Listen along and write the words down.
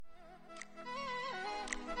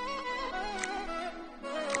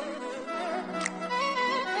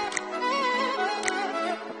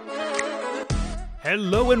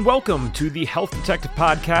Hello and welcome to the Health Detective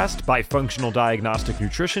Podcast by Functional Diagnostic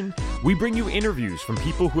Nutrition. We bring you interviews from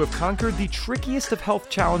people who have conquered the trickiest of health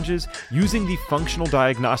challenges using the functional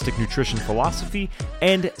diagnostic nutrition philosophy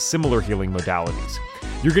and similar healing modalities.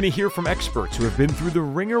 You're going to hear from experts who have been through the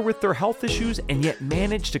ringer with their health issues and yet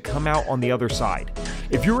managed to come out on the other side.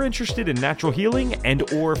 If you're interested in natural healing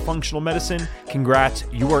and or functional medicine, congrats,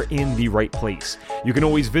 you are in the right place. You can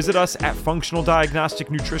always visit us at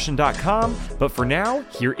functionaldiagnosticnutrition.com, but for now,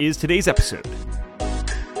 here is today's episode.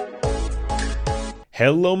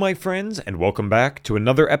 Hello, my friends, and welcome back to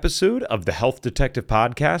another episode of the Health Detective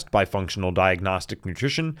Podcast by Functional Diagnostic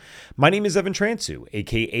Nutrition. My name is Evan Transu,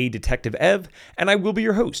 aka Detective Ev, and I will be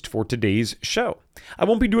your host for today's show. I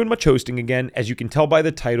won't be doing much hosting again. As you can tell by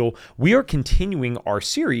the title, we are continuing our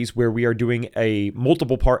series where we are doing a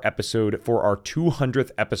multiple part episode for our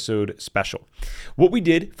 200th episode special. What we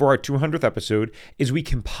did for our 200th episode is we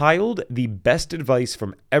compiled the best advice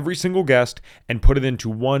from every single guest and put it into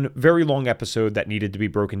one very long episode that needed to be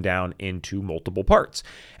broken down into multiple parts.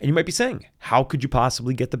 And you might be saying, how could you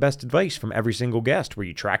possibly get the best advice from every single guest? Were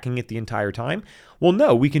you tracking it the entire time? Well,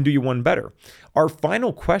 no, we can do you one better. Our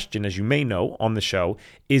final question, as you may know on the show,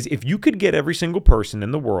 is if you could get every single person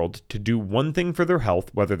in the world to do one thing for their health,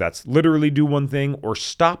 whether that's literally do one thing or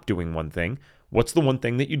stop doing one thing, what's the one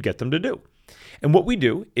thing that you'd get them to do? And what we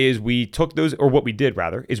do is we took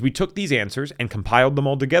these answers and compiled them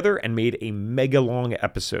all together and made a mega long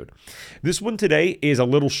episode. This one today is a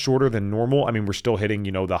little shorter than normal. I mean, we're still hitting,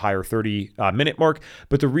 the higher 30-minute mark,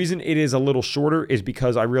 but the reason it is a little shorter is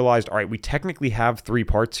because I realized, all right, we technically have 3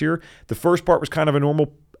 parts here. The first part was kind of a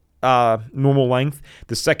normal length.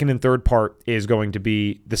 The second and third part is going to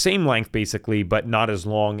be the same length basically, but not as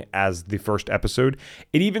long as the first episode.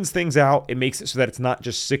 It evens things out. It makes it so that it's not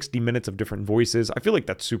just 60 minutes of different voices. I feel like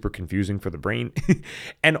that's super confusing for the brain.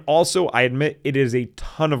 And also, I admit it is a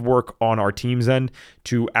ton of work on our team's end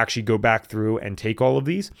to actually go back through and take all of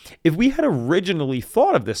these. If we had originally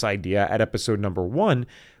thought of this idea at episode number 1,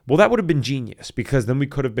 well, that would have been genius because then we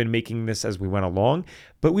could have been making this as we went along,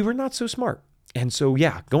 but we were not so smart. And so,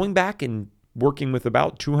 going back and working with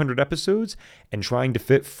about 200 episodes and trying to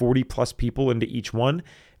fit 40 plus people into each one,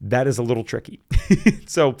 that is a little tricky.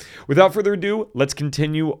 So without further ado, let's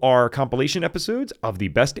continue our compilation episodes of the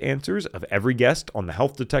best answers of every guest on the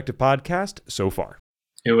Health Detective Podcast so far.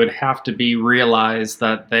 It would have to be realized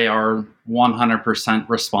that they are 100%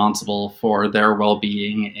 responsible for their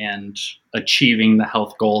well-being and achieving the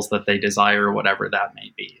health goals that they desire, whatever that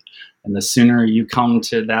may be. And the sooner you come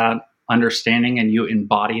to that understanding and you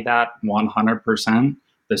embody that 100%,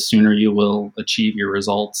 the sooner you will achieve your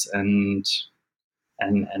results and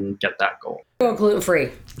get that goal. Go gluten-free.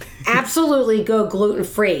 Absolutely go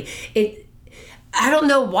gluten-free. I don't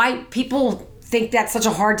know why people think that's such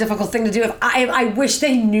a hard, difficult thing to do. I wish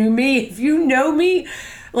they knew me. If you know me,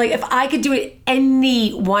 like if I could do it,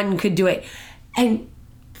 anyone could do it. And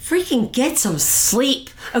freaking get some sleep,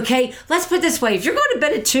 okay? Let's put it this way. If you're going to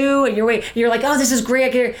bed at 2 and you're like, oh, this is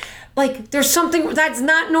great, there's something that's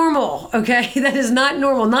not normal, okay? That is not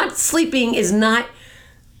normal. Not sleeping is not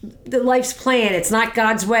the life's plan. It's not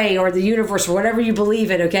God's way or the universe or whatever you believe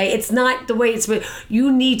in, okay? It's not the way it's.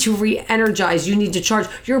 You need to re-energize. You need to charge.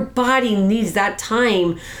 Your body needs that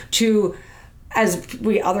time to, as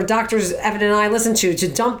other doctors, Evan and I listen to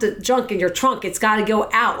dump the junk in your trunk. It's got to go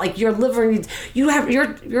out. Like your liver needs.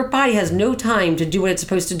 Your body has no time to do what it's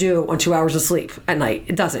supposed to do on 2 hours of sleep at night.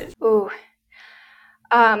 It doesn't. Ooh.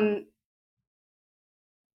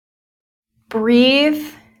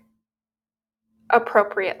 Breathe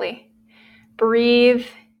appropriately. Breathe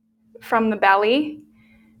from the belly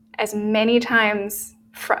as many times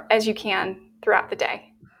as you can throughout the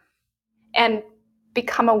day. And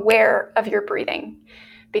become aware of your breathing,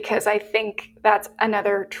 because I think that's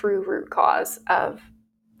another true root cause of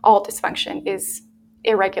all dysfunction is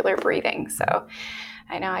irregular breathing. So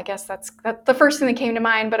I know, I guess that's the first thing that came to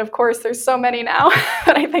mind, but of course there's so many now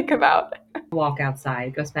that I think about. Walk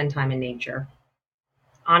outside, go spend time in nature.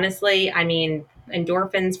 Honestly, I mean,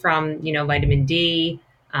 endorphins from, vitamin D,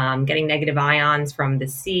 getting negative ions from the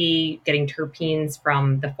sea, getting terpenes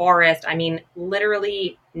from the forest. I mean,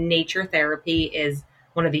 literally nature therapy is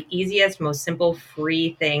one of the easiest, most simple,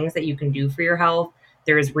 free things that you can do for your health.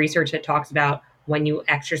 There is research that talks about when you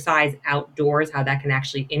exercise outdoors, how that can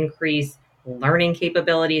actually increase learning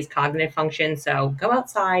capabilities, cognitive function. So go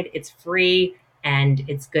outside, it's free, and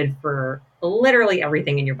it's good for literally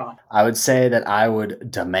everything in your body. I would say that I would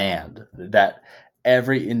demand that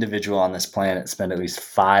every individual on this planet spend at least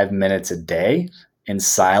 5 minutes a day in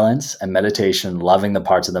silence and meditation, loving the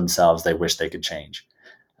parts of themselves they wish they could change.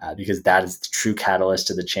 because that is the true catalyst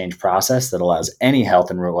to the change process that allows any health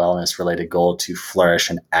and wellness related goal to flourish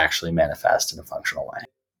and actually manifest in a functional way.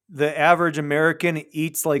 The average American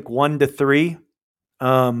eats like 1 to 3.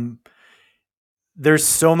 There's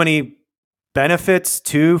so many benefits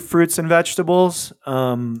to fruits and vegetables.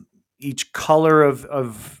 Each color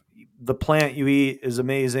of the plant you eat is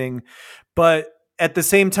amazing. But at the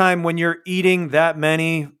same time, when you're eating that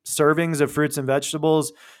many servings of fruits and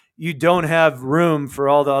vegetables, you don't have room for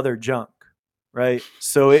all the other junk, right?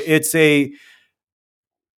 So it's a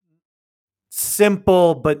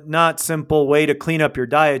simple but not simple way to clean up your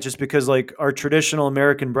diet, just because like our traditional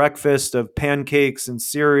American breakfast of pancakes and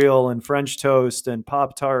cereal and French toast and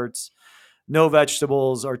Pop-Tarts, no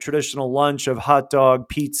vegetables, our traditional lunch of hot dog,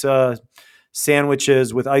 pizza,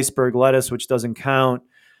 sandwiches with iceberg lettuce, which doesn't count.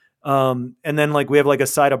 And then like we have like a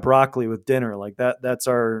side of broccoli with dinner. Like that's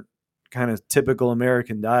our kind of typical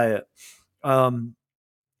American diet.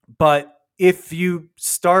 But if you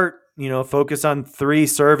start, focus on 3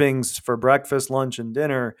 servings for breakfast, lunch, and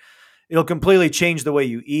dinner, it'll completely change the way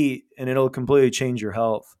you eat and it'll completely change your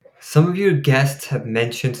health. Some of your guests have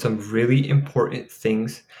mentioned some really important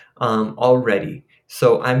things already.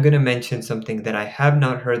 So I'm going to mention something that I have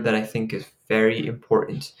not heard that I think is very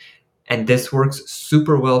important. And this works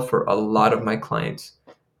super well for a lot of my clients.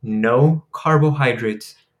 No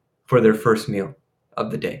carbohydrates for their first meal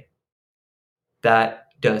of the day. That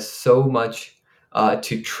does so much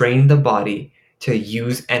to train the body to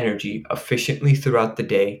use energy efficiently throughout the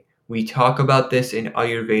day. We talk about this in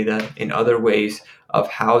Ayurveda in other ways of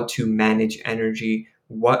how to manage energy.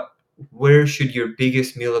 Where should your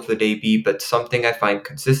biggest meal of the day be? But something I find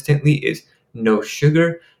consistently is no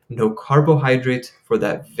sugar, no carbohydrates for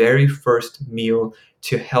that very first meal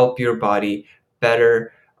to help your body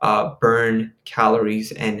better burn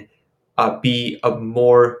calories and be a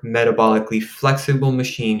more metabolically flexible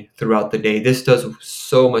machine throughout the day. This does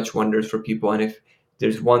so much wonders for people. And if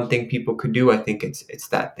there's one thing people could do, I think it's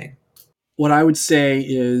that thing. What I would say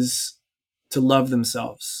is to love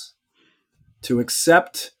themselves, to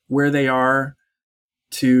accept where they are,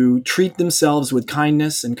 to treat themselves with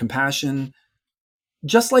kindness and compassion,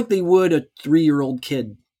 just like they would a 3-year-old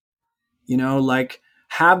kid. Like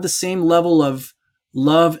have the same level of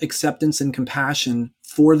love, acceptance, and compassion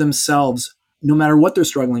for themselves, no matter what they're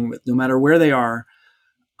struggling with, no matter where they are,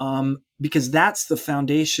 because that's the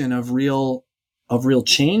foundation of real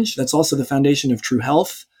change. That's also the foundation of true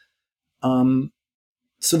health.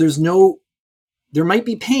 So there might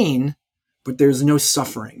be pain, but there's no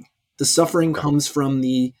suffering. The suffering comes from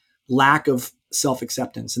the lack of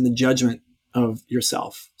self-acceptance and the judgment of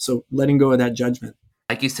yourself. So letting go of that judgment.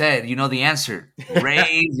 Like you said, you know the answer.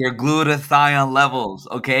 Raise your glutathione levels,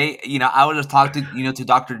 okay? I was just talking to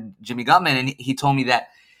Dr. Jimmy Gutman, and he told me that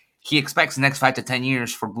he expects the next 5 to 10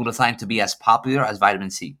 years for glutathione to be as popular as vitamin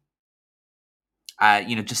C.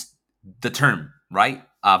 Just the term, right?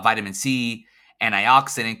 Vitamin C,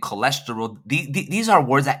 antioxidant, cholesterol. These are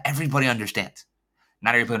words that everybody understands.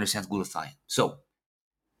 Not everybody understands glutathione. So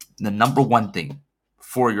the number one thing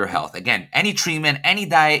for your health, again, any treatment, any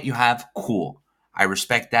diet you have, cool. I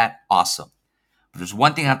respect that. Awesome. But there's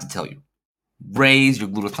one thing I have to tell you. Raise your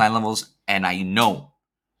glutathione levels, and I know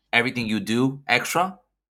everything you do extra,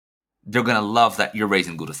 they're going to love that you're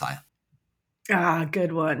raising glutathione.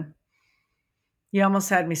 Good one. You almost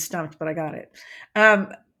had me stumped, but I got it.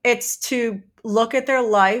 It's to look at their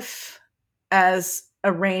life as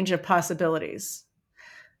a range of possibilities.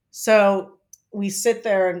 So we sit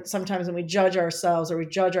there and sometimes when we judge ourselves or we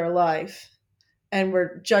judge our life, and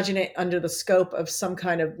we're judging it under the scope of some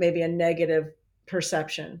kind of maybe a negative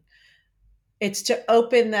perception. It's to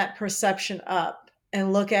open that perception up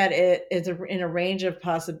and look at it in a range of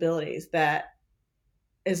possibilities that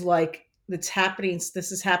is like,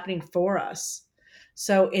 this is happening for us.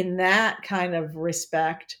 So in that kind of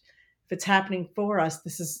respect, if it's happening for us,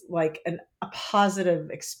 this is like a positive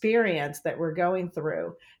experience that we're going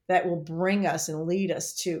through that will bring us and lead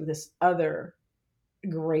us to this other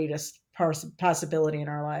greatest possibility in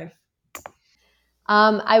our life.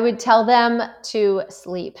 I would tell them to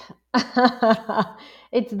sleep.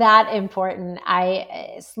 It's that important.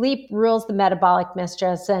 Sleep rules the metabolic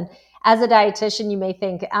mistress. And as a dietitian, you may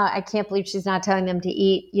think, I can't believe she's not telling them to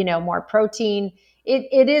eat, more protein.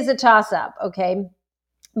 It is a toss-up, okay?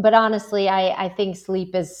 But honestly, I think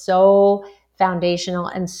sleep is so foundational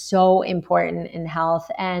and so important in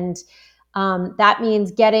health. And that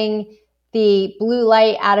means getting the blue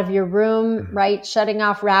light out of your room, right? Shutting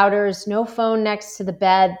off routers, no phone next to the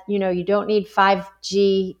bed. You don't need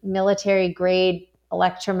 5G military grade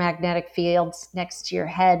electromagnetic fields next to your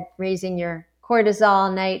head, raising your cortisol all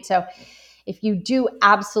night. So If you do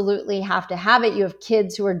absolutely have to have it, you have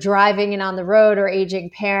kids who are driving and on the road or aging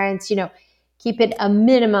parents, keep it a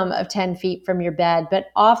minimum of 10 feet from your bed, but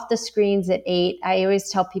off the screens at 8. I always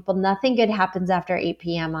tell people nothing good happens after 8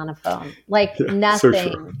 p.m. on a phone, like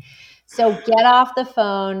nothing. So get off the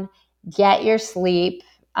phone, get your sleep,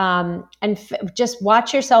 and just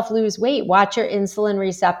watch yourself lose weight. Watch your insulin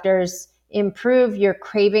receptors improve, your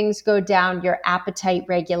cravings go down, your appetite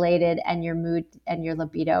regulated, and your mood and your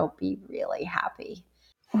libido be really happy.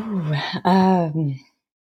 Ooh,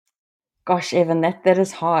 gosh, Evan, that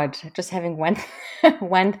is hard. Just having one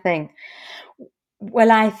one thing.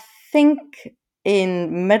 Well, I think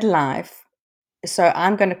in midlife, so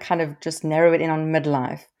I'm going to kind of just narrow it in on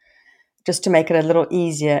midlife, just to make it a little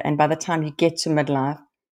easier. And by the time you get to midlife,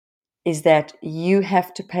 is that you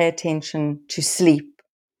have to pay attention to sleep,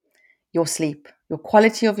 your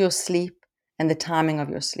quality of your sleep, and the timing of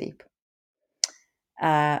your sleep.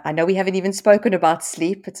 I know we haven't even spoken about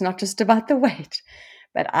sleep. It's not just about the weight,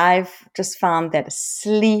 but I've just found that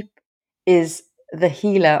sleep is the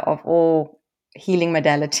healer of all healing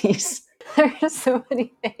modalities. There are so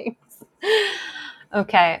many things.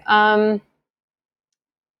 Okay.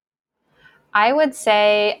 I would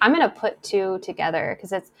say I'm going to put two together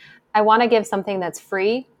because I want to give something that's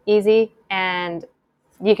free, easy, and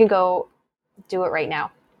you can go do it right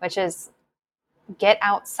now, which is get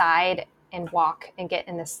outside and walk and get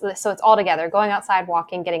in this. So it's all together, going outside,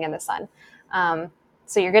 walking, getting in the sun.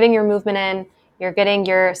 So you're getting your movement in, you're getting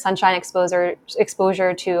your sunshine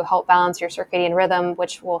exposure to help balance your circadian rhythm,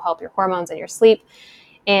 which will help your hormones and your sleep.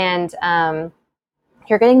 And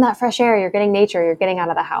you're getting that fresh air, you're getting nature, you're getting out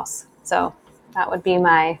of the house. So that would be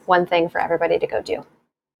my one thing for everybody to go do.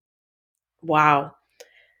 Wow.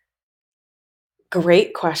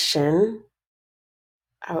 Great question.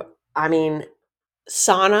 I mean,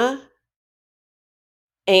 sauna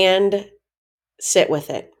and sit with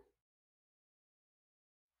it.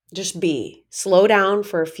 Just slow down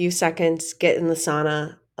for a few seconds, get in the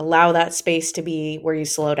sauna, allow that space to be where you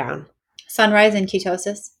slow down. Sunrise and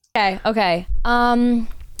ketosis. Okay.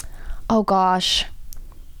 Oh gosh.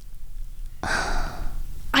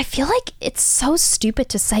 I feel like it's so stupid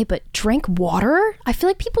to say, but drink water? I feel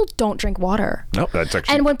like people don't drink water. No, that's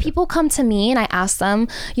actually... And when people come to me and I ask them,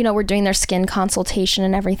 we're doing their skin consultation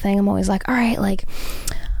and everything, I'm always like, all right, like,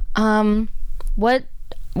 what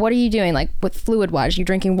are you doing, like, with fluid-wise? You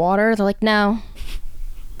drinking water? They're like, no.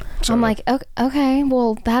 So I'm like, okay,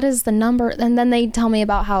 well, that is the number. And then they tell me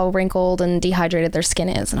about how wrinkled and dehydrated their skin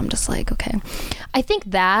is. And I'm just like, okay. I think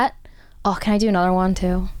that... Oh, can I do another one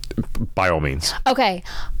too? By all means. Okay.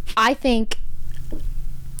 I think,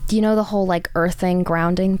 the whole like earthing,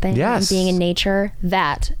 grounding thing? Yes. And being in nature?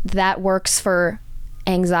 That works for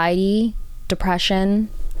anxiety, depression.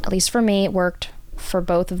 At least for me, it worked for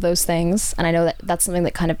both of those things. And I know that that's something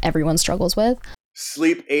that kind of everyone struggles with.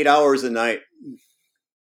 Sleep 8 hours a night.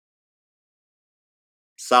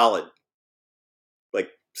 Solid. Like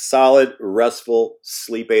solid, restful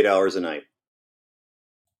sleep 8 hours a night.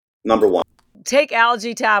 Number one. Take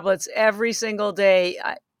algae tablets every single day.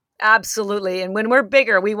 Absolutely. And when we're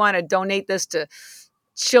bigger, we want to donate this to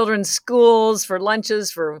children's schools, for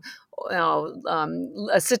lunches, for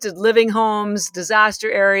assisted living homes,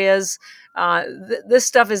 disaster areas. This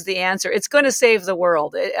stuff is the answer. It's going to save the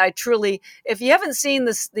world. I truly, if you haven't seen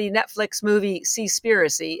the Netflix movie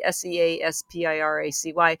Seaspiracy,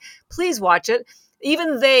 Seaspiracy, please watch it.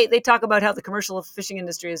 Even they talk about how the commercial fishing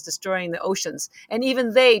industry is destroying the oceans. And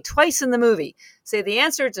even they, twice in the movie, say the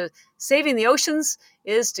answer to saving the oceans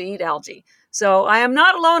is to eat algae. So I am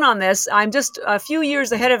not alone on this. I'm just a few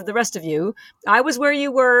years ahead of the rest of you. I was where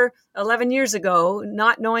you were 11 years ago,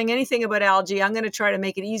 not knowing anything about algae. I'm going to try to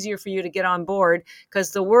make it easier for you to get on board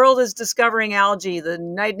because the world is discovering algae. The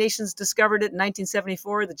United Nations discovered it in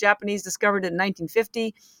 1974. The Japanese discovered it in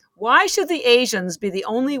 1950. Why should the Asians be the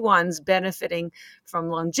only ones benefiting from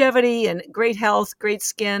longevity and great health, great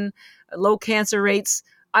skin, low cancer rates?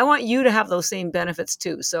 I want you to have those same benefits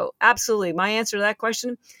too. So absolutely, my answer to that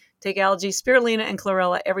question, take algae, spirulina, and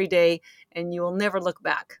chlorella every day, and you will never look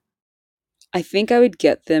back. I think I would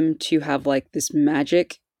get them to have like this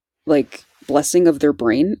magic, like blessing of their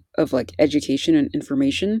brain of like education and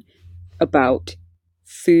information about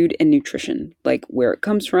food and nutrition, like where it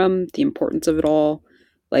comes from, the importance of it all,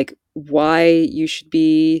 like why you should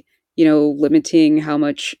be, limiting how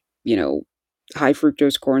much, high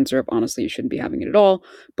fructose corn syrup. Honestly, you shouldn't be having it at all.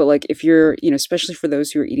 But like if you're, especially for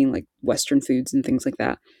those who are eating like Western foods and things like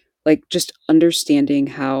that, like just understanding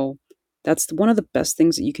how that's one of the best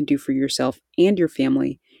things that you can do for yourself and your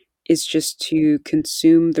family is just to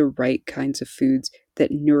consume the right kinds of foods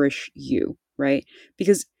that nourish you, right?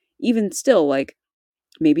 Because even still, like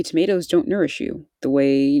maybe tomatoes don't nourish you the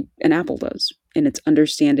way an apple does. And it's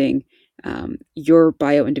understanding your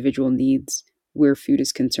bio-individual needs where food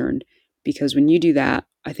is concerned. Because when you do that,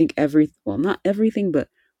 I think not everything, but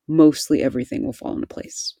mostly everything will fall into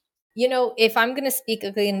place. You know, if I'm going to speak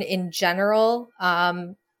in general,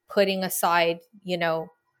 putting aside, you know,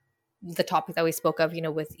 the topic that we spoke of, you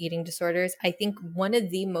know, with eating disorders, I think one of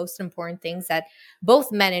the most important things that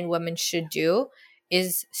both men and women should do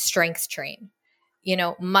is strength train. You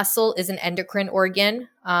know, muscle is an endocrine organ,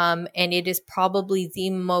 and it is probably the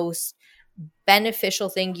most beneficial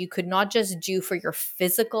thing you could not just do for your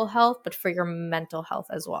physical health, but for your mental health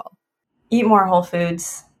as well. Eat more whole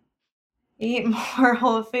foods. Eat more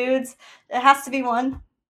whole foods. It has to be one.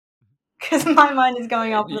 Because my mind is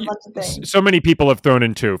going off with a bunch of things. So many people have thrown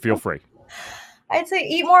in two. Feel free. I'd say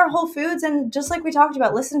eat more whole foods, and just like we talked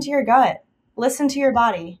about, listen to your gut. Listen to your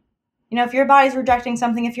body. You know, if your body's rejecting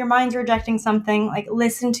something, if your mind's rejecting something, like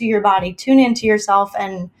listen to your body, tune into yourself,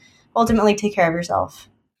 and ultimately take care of yourself.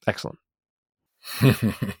 Excellent.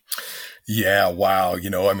 Yeah, wow. You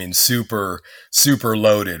know, I mean, super, super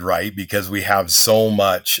loaded, right? Because we have so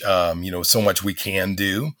much, so much we can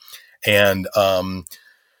do. And,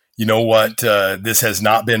 you know what, this has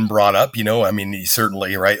not been brought up, you know, I mean,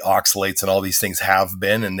 certainly, right, oxalates and all these things have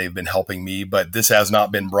been, and they've been helping me, but this has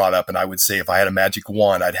not been brought up. And I would say if I had a magic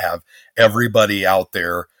wand, I'd have everybody out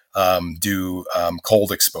there do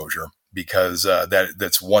cold exposure, because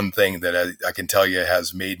that's one thing that I can tell you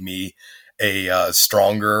has made me a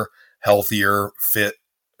stronger, healthier,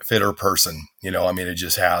 fitter person. You know, I mean, it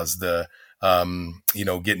just has the,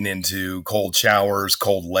 getting into cold showers,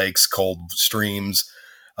 cold lakes, cold streams.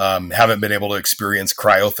 Haven't been able to experience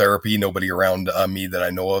cryotherapy. Nobody around me that I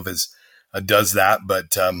know of does that,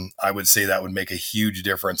 but I would say that would make a huge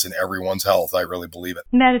difference in everyone's health. I really believe it.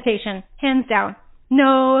 Meditation, hands down.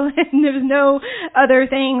 No, there's no other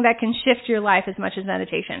thing that can shift your life as much as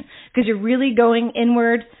meditation, because you're really going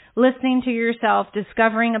inward, listening to yourself,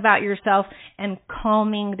 discovering about yourself, and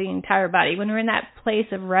calming the entire body. When we're in that place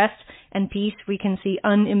of rest and peace, we can see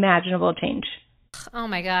unimaginable change. Oh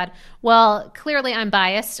my God. Well, clearly I'm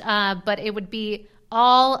biased, but it would be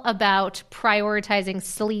all about prioritizing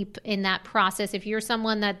sleep in that process. If you're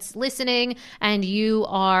someone that's listening and you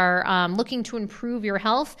are looking to improve your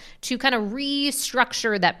health, to kind of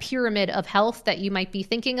restructure that pyramid of health that you might be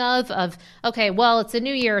thinking of, okay, well, it's a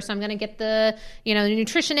new year, so I'm going to get the, the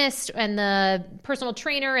nutritionist and the personal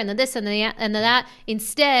trainer and the this and the that.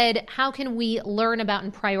 Instead, how can we learn about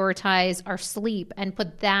and prioritize our sleep and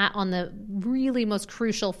put that on the really most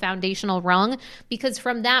crucial foundational rung? Because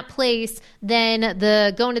from that place, then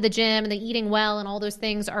the going to the gym and the eating well and all those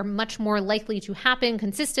things are much more likely to happen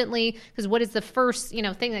consistently, because what is the first,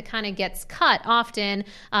 thing that kind of gets cut often,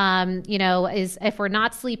 is if we're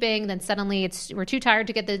not sleeping, then suddenly we're too tired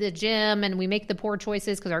to get to the gym and we make the poor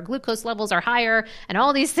choices because our glucose levels are higher and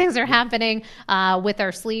all these things are happening with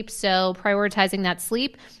our sleep. So prioritizing that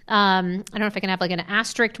sleep. I don't know if I can have like an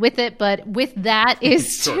asterisk with it, but with that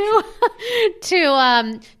is to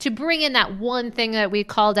bring in that one thing that we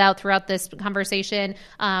called out throughout this conversation,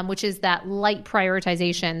 which is that light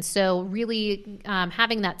prioritization. So really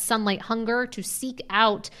having that sunlight hunger to seek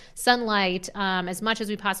out sunlight as much as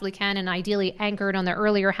we possibly can, and ideally anchored on the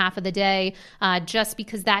earlier half of the day, just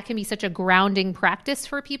because that can be such a grounding practice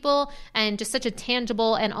for people and just such a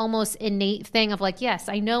tangible and almost innate thing of like, yes,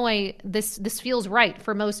 I know this feels right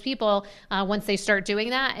for most people once they start doing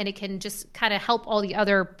that, and it can just kind of help all the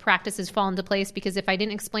other practices fall into place. Because if I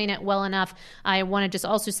didn't explain it well enough, I want to just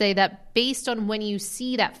also say that based on when you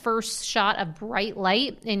see that first shot of bright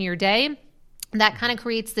light in your day, that kind of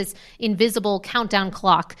creates this invisible countdown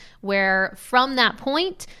clock where from that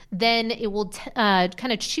point, then it will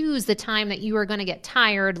kind of choose the time that you are going to get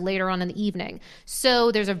tired later on in the evening. So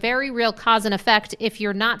there's a very real cause and effect. If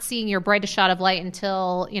you're not seeing your brightest shot of light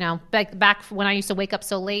until, back when I used to wake up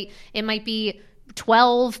so late, it might be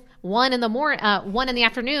 12, 1 in the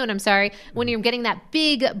afternoon, when you're getting that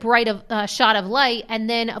big bright shot of light. And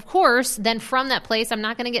then of course, from that place, I'm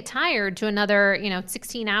not going to get tired to another,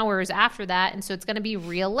 16 hours after that. And so it's going to be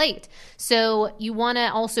real late. So you want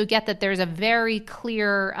to also get that there's a very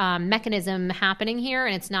clear mechanism happening here.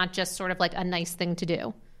 And it's not just sort of like a nice thing to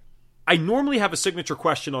do. I normally have a signature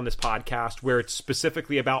question on this podcast where it's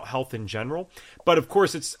specifically about health in general. But of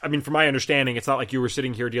course, from my understanding, it's not like you were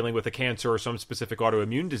sitting here dealing with a cancer or some specific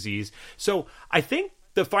autoimmune disease. So I think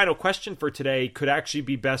the final question for today could actually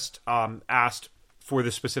be best asked for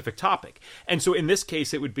the specific topic. And so in this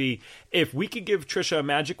case, it would be, if we could give Trisha a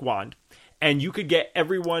magic wand and you could get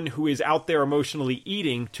everyone who is out there emotionally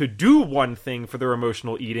eating to do one thing for their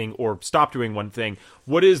emotional eating or stop doing one thing,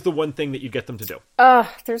 what is the one thing that you get them to do?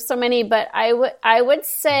 There's so many, but I would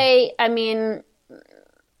say, I mean,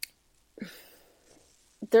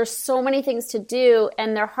 there's so many things to do,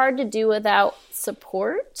 and they're hard to do without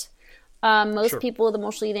support. Most people with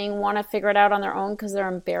emotional eating want to figure it out on their own because they're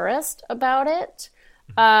embarrassed about it.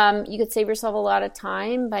 You could save yourself a lot of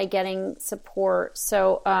time by getting support.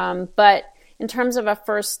 So, but in terms of a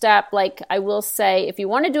first step, like I will say, if you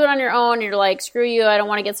want to do it on your own, you're like, screw you, I don't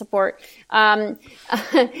want to get support.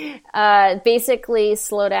 Basically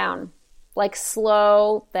slow down. Like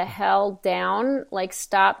slow the hell down, like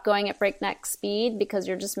stop going at breakneck speed because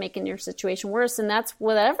you're just making your situation worse. And that's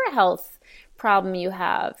whatever health problem you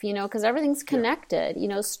have, you know, because everything's connected. You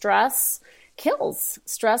know, stress kills,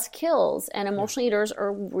 and emotional eaters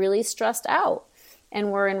are really stressed out.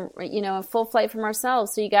 And we're in, you know, in full flight from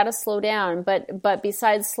ourselves. So you got to slow down. But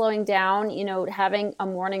besides slowing down, you know, having a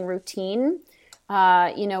morning routine,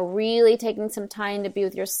 you know, really taking some time to be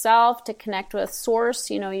with yourself, to connect with source,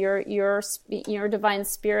 you know, your divine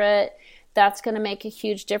spirit, that's going to make a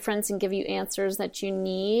huge difference and give you answers that you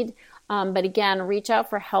need. But again, reach out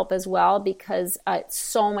for help as well, because it's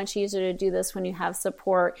so much easier to do this when you have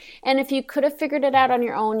support. And if you could have figured it out on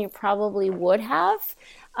your own, you probably would have.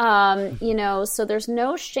 You know, so there's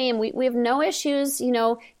no shame. We have no issues, you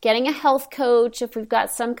know, getting a health coach if we've got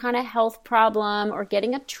some kind of health problem, or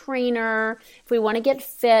getting a trainer if we want to get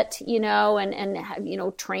fit, you know, and you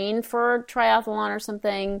know, train for triathlon or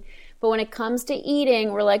something. But when it comes to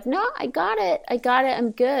eating, we're like, no, I got it,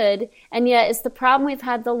 I'm good. And yet it's the problem we've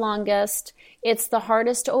had the longest. It's the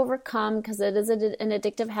hardest to overcome because it is an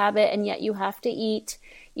addictive habit, and yet you have to eat,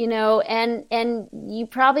 you know, and you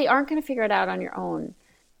probably aren't going to figure it out on your own.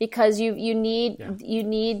 Because you need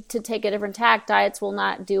to take a different tack. Diets will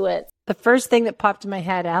not do it. The first thing that popped in my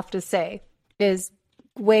head, I have to say, is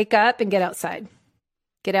wake up and get outside.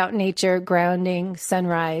 Get out in nature, grounding,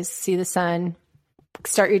 sunrise, see the sun,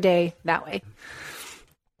 start your day that way.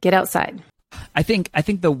 Get outside. I think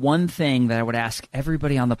the one thing that I would ask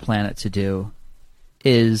everybody on the planet to do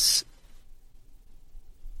is,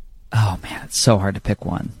 oh man, it's so hard to pick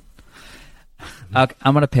one. Okay,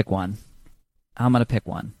 I'm going to pick one. I'm going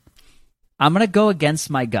to go against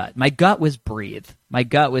my gut. My gut was breathe. My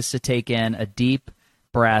gut was to take in a deep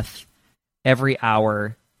breath every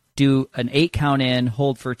hour, do an 8 count in,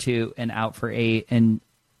 hold for 2, and out for 8, and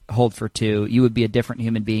hold for 2. You would be a different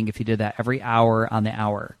human being if you did that every hour on the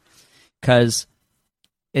hour. Because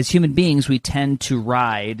as human beings, we tend to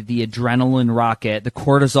ride the adrenaline rocket, the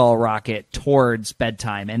cortisol rocket towards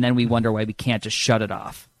bedtime, and then we wonder why we can't just shut it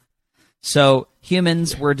off. So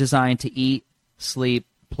humans were designed to eat, sleep,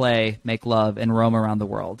 play, make love, and roam around the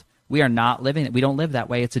world. We are not living it. We don't live that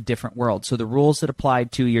way. It's a different world. So the rules that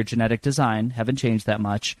applied to your genetic design haven't changed that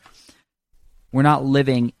much. We're not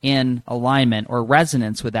living in alignment or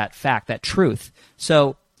resonance with that fact, that truth.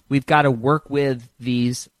 So we've got to work with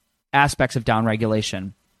these aspects of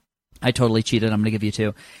downregulation. I totally cheated. I'm going to give you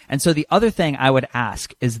 2. And so the other thing I would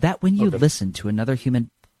ask is that when you listen to another human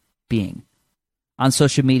being on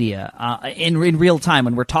social media, in real time,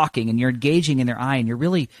 when we're talking and you're engaging in their eye and you're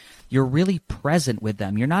really present with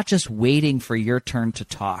them. You're not just waiting for your turn to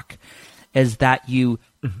talk. Is that you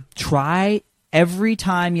try every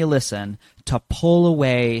time you listen to pull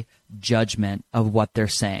away judgment of what they're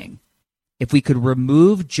saying. If we could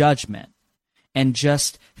remove judgment and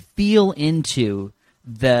just feel into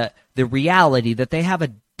the reality that they have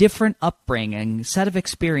a different upbringing, set of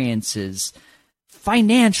experiences,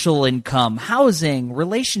 financial income, housing,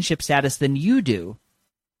 relationship status than you do,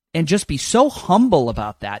 and just be so humble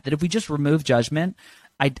about that if we just remove judgment,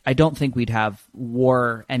 I don't think we'd have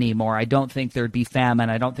war anymore. I don't think there'd be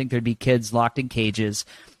famine. I don't think there'd be kids locked in cages.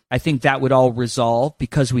 I think that would all resolve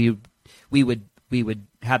because we would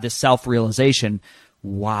have this self-realization.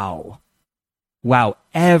 Wow,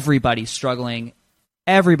 everybody's struggling.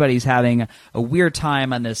 Everybody's having a weird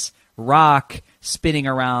time on this rock spinning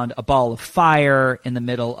around a ball of fire in the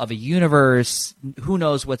middle of a universe. Who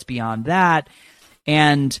knows what's beyond that?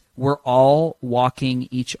 And we're all walking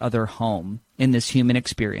each other home in this human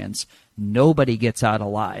experience. Nobody gets out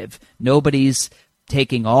alive. Nobody's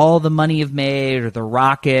taking all the money you've made or the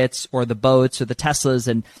rockets or the boats or the Teslas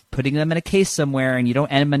and putting them in a case somewhere, and you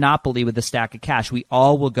don't end Monopoly with a stack of cash. We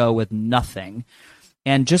all will go with nothing.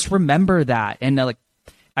 And just remember that. And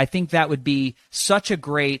I think that would be such a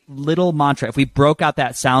great little mantra if we broke out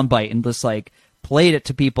that soundbite and just played it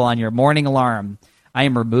to people on your morning alarm. I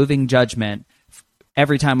am removing judgment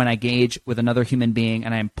every time when I engage with another human being,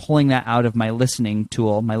 and I am pulling that out of my listening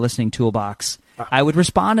tool, my listening toolbox. I would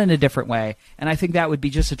respond in a different way. And I think that would be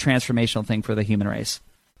just a transformational thing for the human race.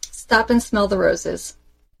 Stop and smell the roses.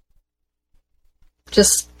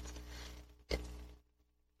 Just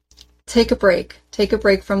take a break. Take a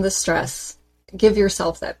break from the stress. Give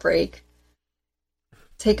yourself that break.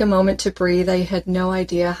 Take a moment to breathe. I had no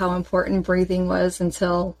idea how important breathing was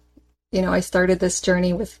until, I started this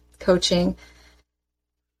journey with coaching.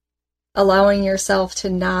 Allowing yourself to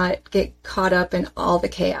not get caught up in all the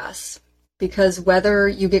chaos, because whether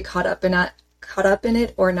you get caught up in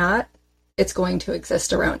it or not, it's going to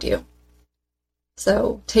exist around you.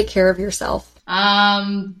 So take care of yourself.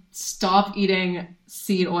 Stop eating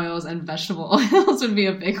seed oils and vegetable oils would be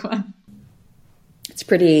a big one. It's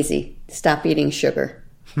pretty easy. Stop eating sugar.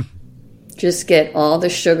 Just get all the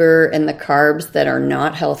sugar and the carbs that are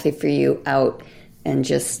not healthy for you out, and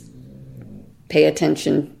just pay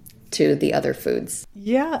attention to the other foods.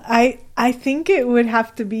 Yeah, I think it would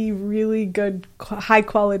have to be really good, high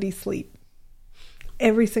quality sleep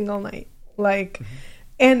every single night,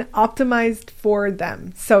 and optimized for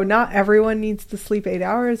them. So not everyone needs to sleep 8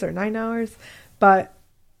 hours or 9 hours, but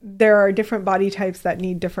there are different body types that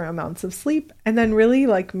need different amounts of sleep. And then really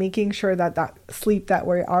making sure that sleep that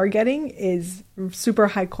we are getting is super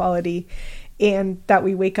high quality, and that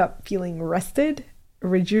we wake up feeling rested,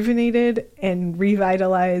 rejuvenated, and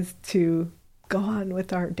revitalized to go on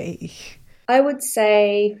with our day. I would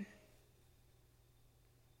say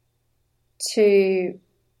to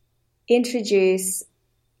introduce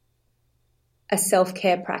a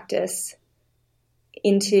self-care practice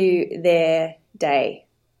into their day.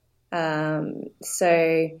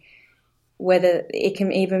 So whether it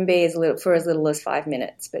can even be as little as 5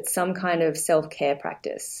 minutes, but some kind of self-care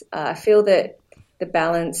practice. I feel that the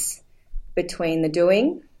balance between the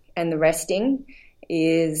doing and the resting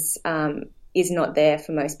is not there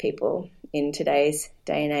for most people in today's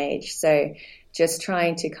day and age. So just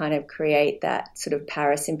trying to kind of create that sort of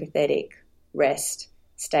parasympathetic rest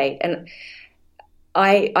state. And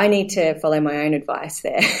I need to follow my own advice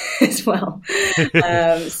there as well. So,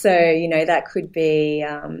 that could be,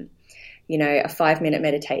 a 5-minute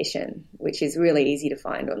meditation, which is really easy to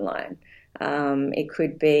find online. It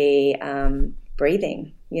could be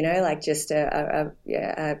breathing, just a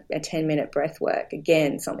 10-minute breath work.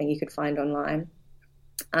 Again, something you could find online.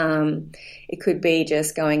 It could be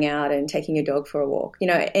just going out and taking your dog for a walk.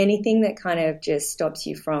 Anything that kind of just stops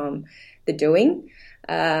you from the doing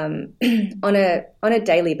on a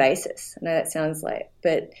daily basis. I know that sounds late,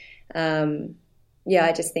 but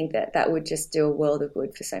I just think that would just do a world of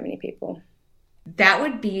good for so many people. That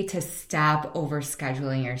would be to stop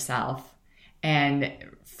overscheduling yourself and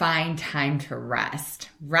find time to rest.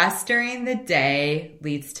 Rest during the day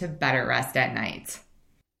leads to better rest at night.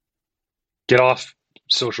 Get off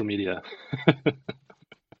social media.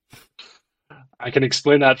 I can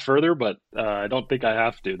explain that further, but I don't think I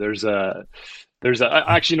have to.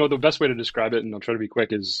 Actually, the best way to describe it, and I'll try to be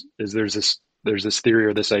quick, is there's this theory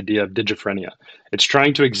or this idea of digiphrenia. It's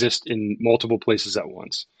trying to exist in multiple places at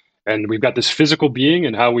once. And we've got this physical being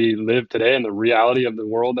and how we live today and the reality of the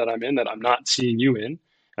world that I'm in that I'm not seeing you in.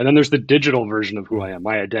 And then there's the digital version of who I am,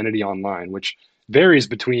 my identity online, which varies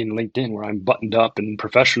between LinkedIn, where I'm buttoned up and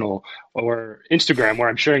professional, or Instagram, where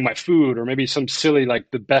I'm sharing my food, or maybe some silly,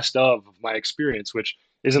 the best of my experience, which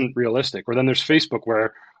isn't realistic. Or then there's Facebook,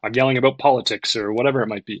 where I'm yelling about politics or whatever it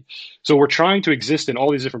might be. So we're trying to exist in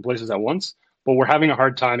all these different places at once, but we're having a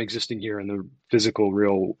hard time existing here in the physical,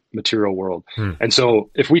 real, material world. And so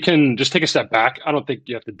if we can just take a step back, I don't think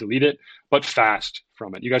you have to delete it, but fast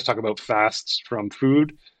from it. You guys talk about fasts from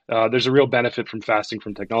food. There's a real benefit from fasting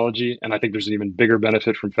from technology, and I think there's an even bigger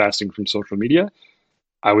benefit from fasting from social media.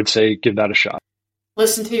 I would say give that a shot.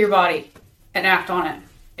 Listen to your body and act on it.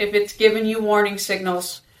 If it's giving you warning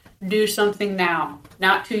signals, do something now,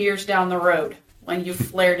 not 2 years down the road when you've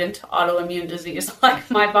flared into autoimmune disease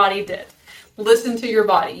like my body did. Listen to your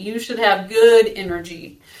body. You should have good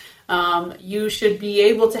energy. You should be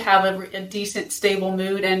able to have a decent, stable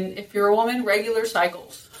mood. And if you're a woman, regular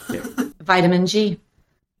cycles. Vitamin G.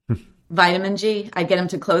 Vitamin G. I get them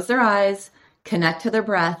to close their eyes, connect to their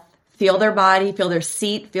breath, feel their body, feel their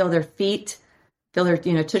seat, feel their feet, feel their,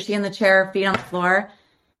 tushy in the chair, feet on the floor,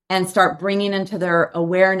 and start bringing into their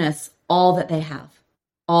awareness all that they have.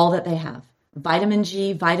 All that they have. Vitamin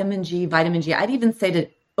G, vitamin G, vitamin G. I'd even say to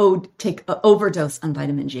take an overdose on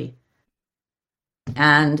vitamin G.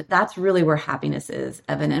 And that's really where happiness is,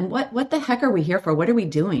 Evan. And what the heck are we here for? What are we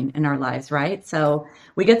doing in our lives, right? So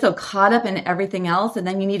we get so caught up in everything else, and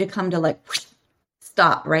then you need to come to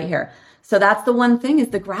stop right here. So that's the one thing, is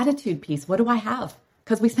the gratitude piece. What do I have?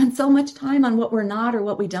 Because we spend so much time on what we're not or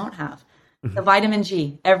what we don't have. The vitamin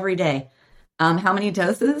G every day. How many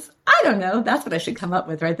doses? I don't know. That's what I should come up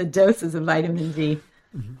with, right? The doses of vitamin D.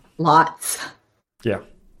 Lots. Yeah.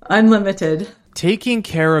 Unlimited. Taking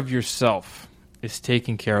care of yourself is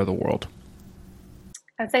taking care of the world.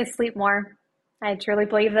 I'd say sleep more. I truly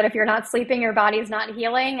believe that if you're not sleeping, your body's not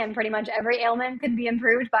healing, and pretty much every ailment can be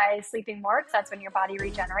improved by sleeping more, because that's when your body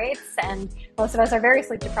regenerates. And most of us are very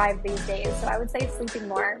sleep deprived these days. So I would say sleeping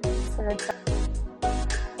more. So